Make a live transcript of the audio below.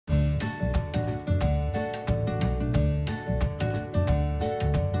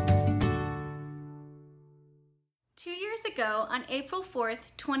2 years ago, on April 4th,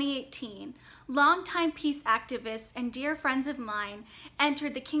 2018, longtime peace activists and dear friends of mine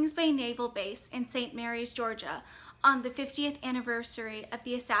entered the Kings Bay Naval Base in St. Mary's, Georgia, on the 50th anniversary of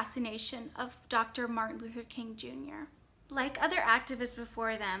the assassination of Dr. Martin Luther King Jr. Like other activists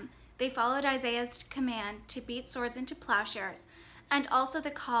before them, they followed Isaiah's command to beat swords into plowshares, and also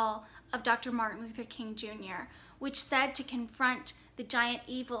the call of Dr. Martin Luther King Jr., which said to confront the giant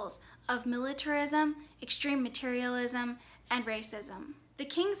evils of militarism, extreme materialism, and racism. The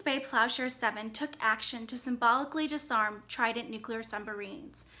Kings Bay Plowshares 7 took action to symbolically disarm Trident nuclear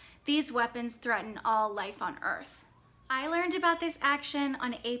submarines. These weapons threaten all life on Earth. I learned about this action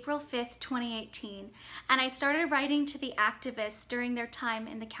on April 5th, 2018, and I started writing to the activists during their time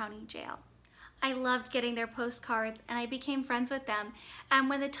in the county jail. I loved getting their postcards, and I became friends with them, and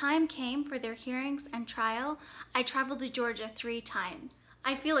when the time came for their hearings and trial, I traveled to Georgia 3 times.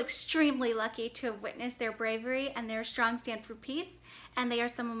 I feel extremely lucky to have witnessed their bravery and their strong stand for peace, and they are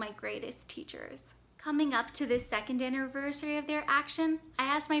some of my greatest teachers. Coming up to this 2nd anniversary of their action, I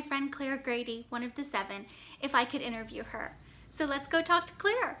asked my friend Clare Grady, one of the 7, if I could interview her. So let's go talk to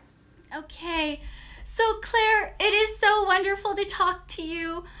Clare. Okay, so Clare, it is so wonderful to talk to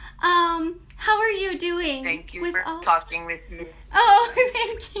you. How are you doing? Thank you for talking with me. Oh,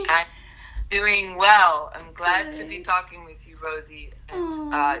 thank you. I'm doing well. I'm glad to be talking with you, Rosie. And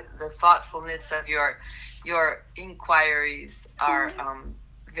the thoughtfulness of your inquiries are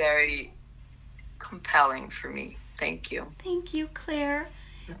very compelling for me. Thank you. Thank you, Clare.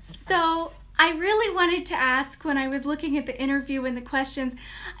 So I really wanted to ask, when I was looking at the interview and the questions,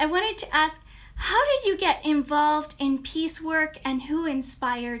 I wanted to ask, how did you get involved in peace work and who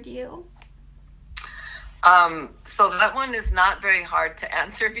inspired you? So that one is not very hard to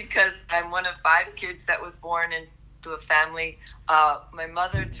answer because I'm one of 5 kids that was born into a family. My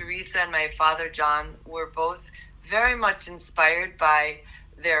mother, Teresa, and my father, John, were both very much inspired by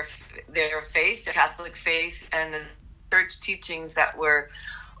their faith, the Catholic faith, and the church teachings that were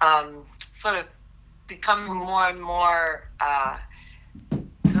sort of becoming more and more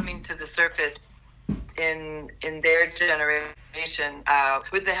coming to the surface in their generation,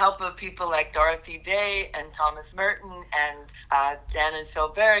 with the help of people like Dorothy Day and Thomas Merton and Dan and Phil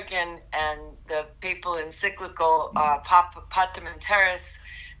Berrigan and the papal encyclical Pater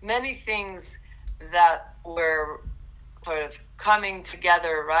Terris, many things that were sort of coming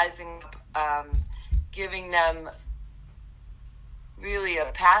together, rising up, giving them really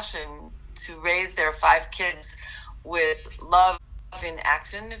a passion to raise their 5 kids with love in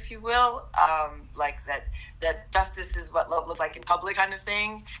action, if you will, like that justice is what love looks like in public kind of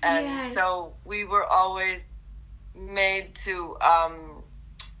thing. And yes. So we were always made to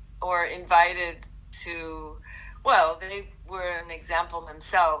or invited to, well, they were an example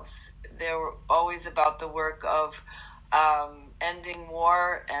themselves. They were always about the work of ending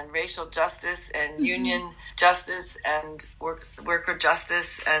war and racial justice and union justice and worker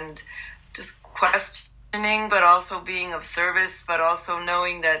justice, and just questioning, but also being of service, but also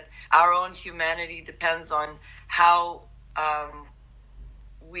knowing that our own humanity depends on how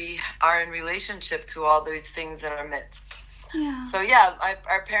we are in relationship to all those things in our midst. Yeah. So yeah,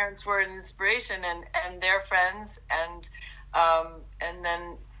 our parents were an inspiration, and their friends, and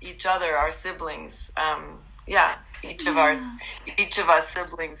then each other, our siblings. Each of us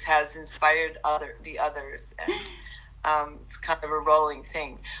siblings has inspired the others, and it's kind of a rolling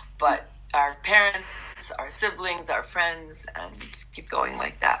thing. But our parents, our siblings, our friends, and keep going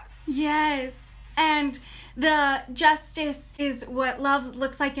like that. Yes, and the justice is what love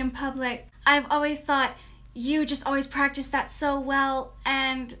looks like in public. I've always thought you just always practice that so well,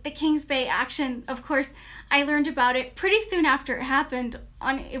 and the Kings Bay action, of course, I learned about it pretty soon after it happened.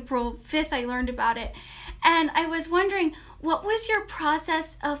 On April 5th, I learned about it, and I was wondering, what was your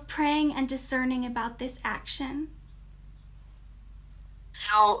process of praying and discerning about this action?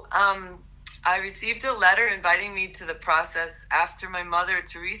 So, I received a letter inviting me to the process after my mother,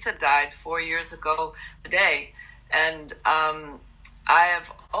 Teresa, died 4 years ago today. And I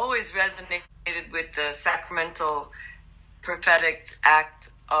have always resonated with the sacramental prophetic act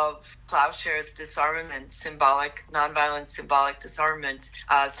of plowshares disarmament, nonviolent symbolic disarmament.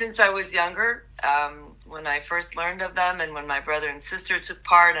 Since I was younger, when I first learned of them, and when my brother and sister took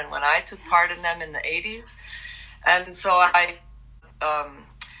part, and when I took part in them in the 80s. And so I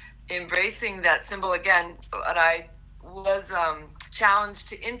embracing that symbol again, but I was challenged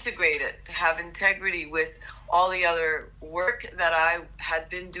to integrate it, to have integrity with all the other work that I had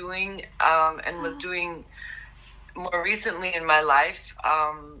been doing and was doing more recently in my life,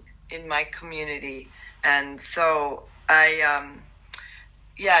 in my community. And so I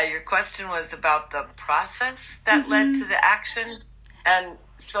Yeah, your question was about the process that led to the action. And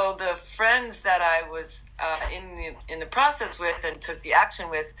so the friends that I was in the process with and took the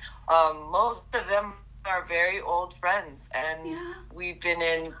action with, most of them are very old friends. And we've been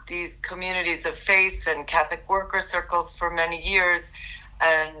in these communities of faith and Catholic worker circles for many years.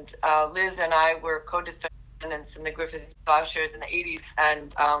 And Liz and I were co-defendants in the Griffiths Plowshares in the 80s.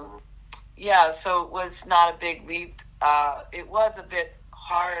 And so it was not a big leap. It was a bit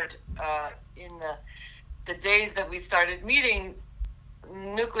hard in the days that we started meeting.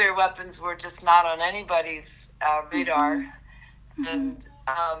 Nuclear weapons were just not on anybody's radar. And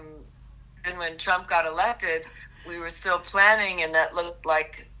when Trump got elected, we were still planning, and that looked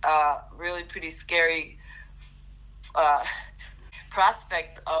like a really pretty scary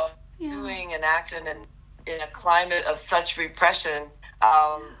prospect of doing an action in a climate of such repression.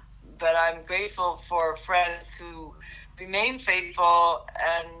 But I'm grateful for friends who remain faithful,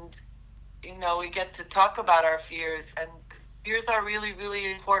 and we get to talk about our fears, and fears are really,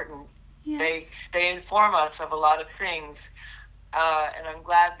 really important. They inform us of a lot of things, and I'm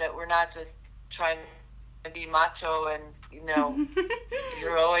glad that we're not just trying to be macho and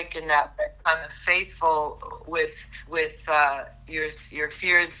heroic, and that kind of faithful with your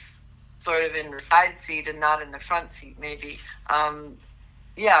fears sort of in the side seat and not in the front seat, maybe.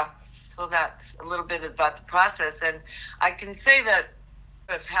 So that's a little bit about the process. And I can say that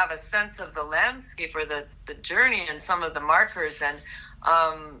I have a sense of the landscape or the journey and some of the markers. And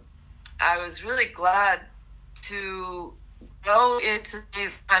I was really glad to go into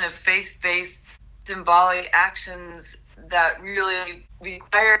these kind of faith-based symbolic actions that really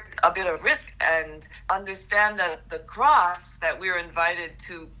required a bit of risk, and understand that the cross that we're invited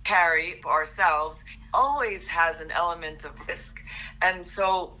to carry ourselves always has an element of risk. And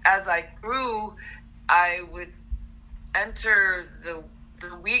so as I grew, I would enter the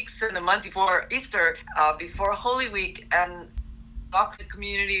weeks and the month before Easter, before Holy Week, and walk the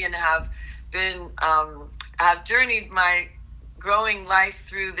community, and have journeyed my growing life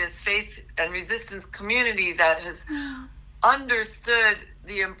through this faith and resistance community that has understood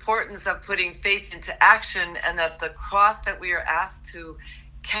the importance of putting faith into action, and that the cross that we are asked to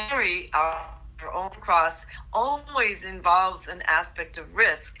carry, our own cross, always involves an aspect of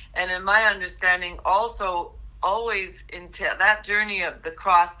risk. And in my understanding, also always entail that journey of the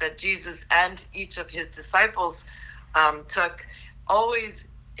cross that Jesus and each of his disciples took, always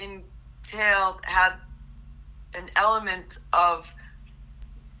had an element of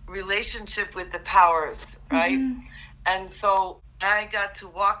relationship with the powers, right? And so I got to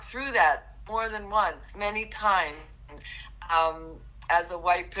walk through that more than once, many times. As a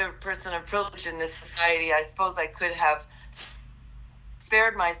white person of privilege in this society, I suppose I could have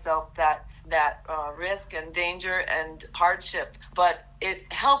spared myself that risk and danger and hardship. But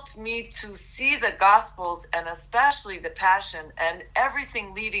it helped me to see the Gospels, and especially the Passion and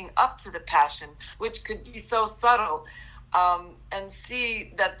everything leading up to the Passion, which could be so subtle, and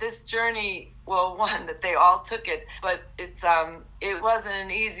see that this journey, well, one, that they all took it, but it wasn't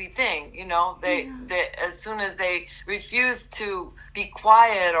an easy thing. They as soon as they refused to be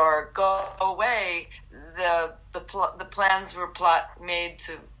quiet or go away, the plans were made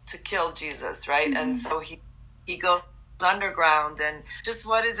to kill Jesus, right? And so he goes underground. And just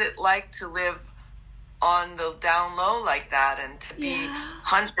what is it like to live on the down low like that, and to be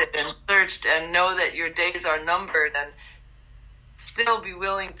hunted and searched, and know that your days are numbered, and still be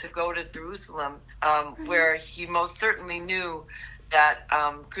willing to go to Jerusalem, where he most certainly knew that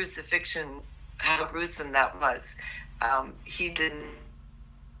crucifixion, how gruesome that was. He didn't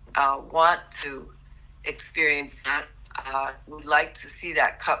want to experience that. Would like to see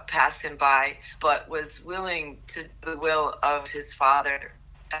that cup pass him by, but was willing to do the will of his Father,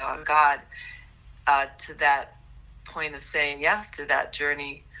 God, to that point of saying yes to that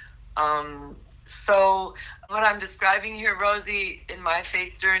journey. So what I'm describing here, Rosie, in my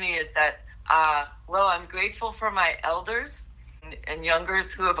faith journey is that, I'm grateful for my elders and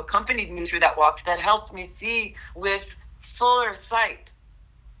youngers who have accompanied me through that walk. That helps me see with fuller sight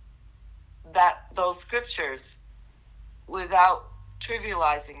that those scriptures, without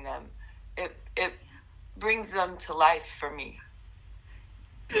trivializing them, it brings them to life for me.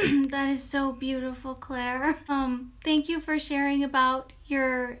 That is so beautiful, Claire. Thank you for sharing about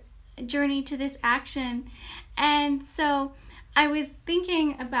your journey to this action. And so I was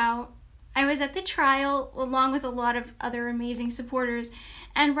thinking about, I was at the trial along with a lot of other amazing supporters,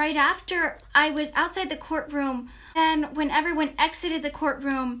 and right after I was outside the courtroom, and when everyone exited the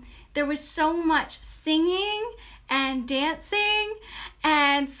courtroom, there was so much singing and dancing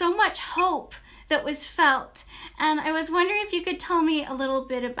and so much hope that was felt. And I was wondering if you could tell me a little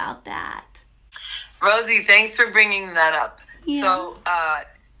bit about that. Rosie, thanks for bringing that up. Yeah. So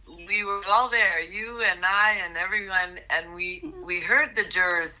we were all there, you and I and everyone, and we heard the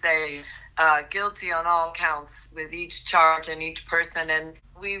jurors say guilty on all counts with each charge and each person. And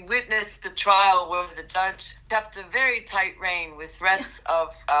we witnessed the trial where the judge kept a very tight rein with threats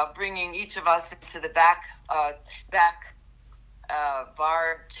of bringing each of us into the back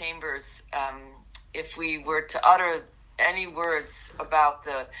bar chambers if we were to utter any words about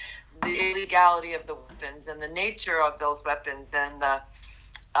the illegality of the weapons and the nature of those weapons and the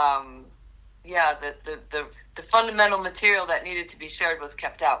fundamental material that needed to be shared was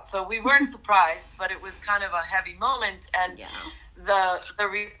kept out. So we weren't surprised, but it was kind of a heavy moment. And the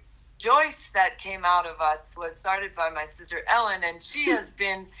rejoice that came out of us was started by my sister Ellen, and she has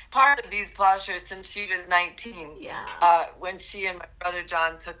been part of these plowshares since she was 19. When she and my brother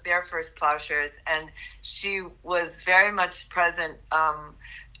John took their first plowshares, and she was very much present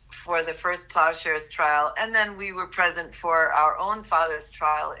for the first plowshares trial, and then we were present for our own father's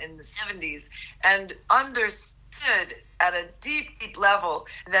trial in the 70s, and understood at a deep level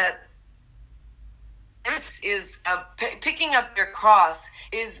that this is picking up your cross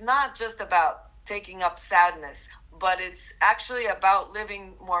is not just about taking up sadness, but it's actually about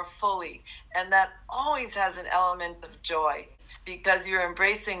living more fully, and that always has an element of joy because you're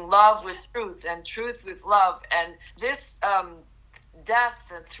embracing love with truth and truth with love. And this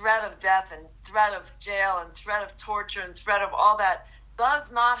death and threat of death and threat of jail and threat of torture and threat of all that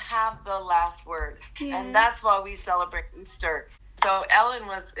does not have the last word. And that's why we celebrate Easter. So Ellen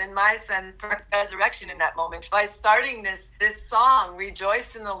was, in my sense, resurrection in that moment by starting this song,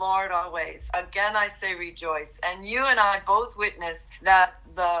 Rejoice in the Lord Always. Again, I say rejoice. And you and I both witnessed that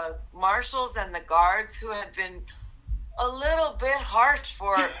the marshals and the guards who had been a little bit harsh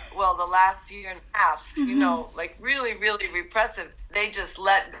for, the last year and a half, you know, like really, really repressive, they just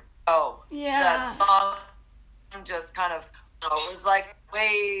let go. That song just kind of, it was like a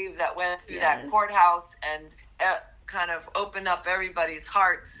wave that went through that courthouse and kind of opened up everybody's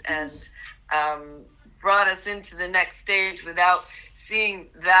hearts and brought us into the next stage without seeing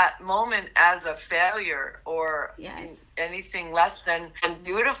that moment as a failure or anything less than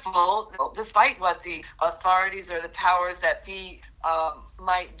beautiful, despite what the authorities or the powers that be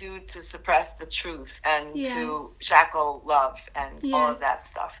might do to suppress the truth and to shackle love and all of that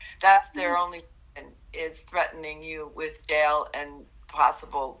stuff. That's their only weapon, is threatening you with jail and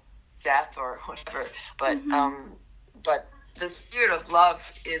possible death or whatever. But the spirit of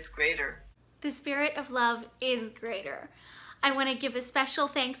love is greater. The spirit of love is greater. I want to give a special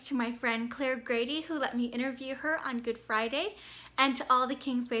thanks to my friend Clare Grady, who let me interview her on Good Friday, and to all the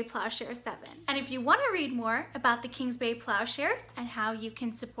Kings Bay Plowshares 7. And if you want to read more about the Kings Bay Plowshares and how you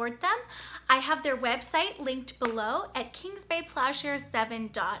can support them, I have their website linked below at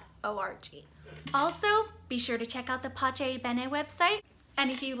kingsbayplowshares7.org. Also, be sure to check out the Bene website. And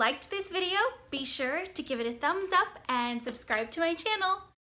if you liked this video, be sure to give it a thumbs up and subscribe to my channel.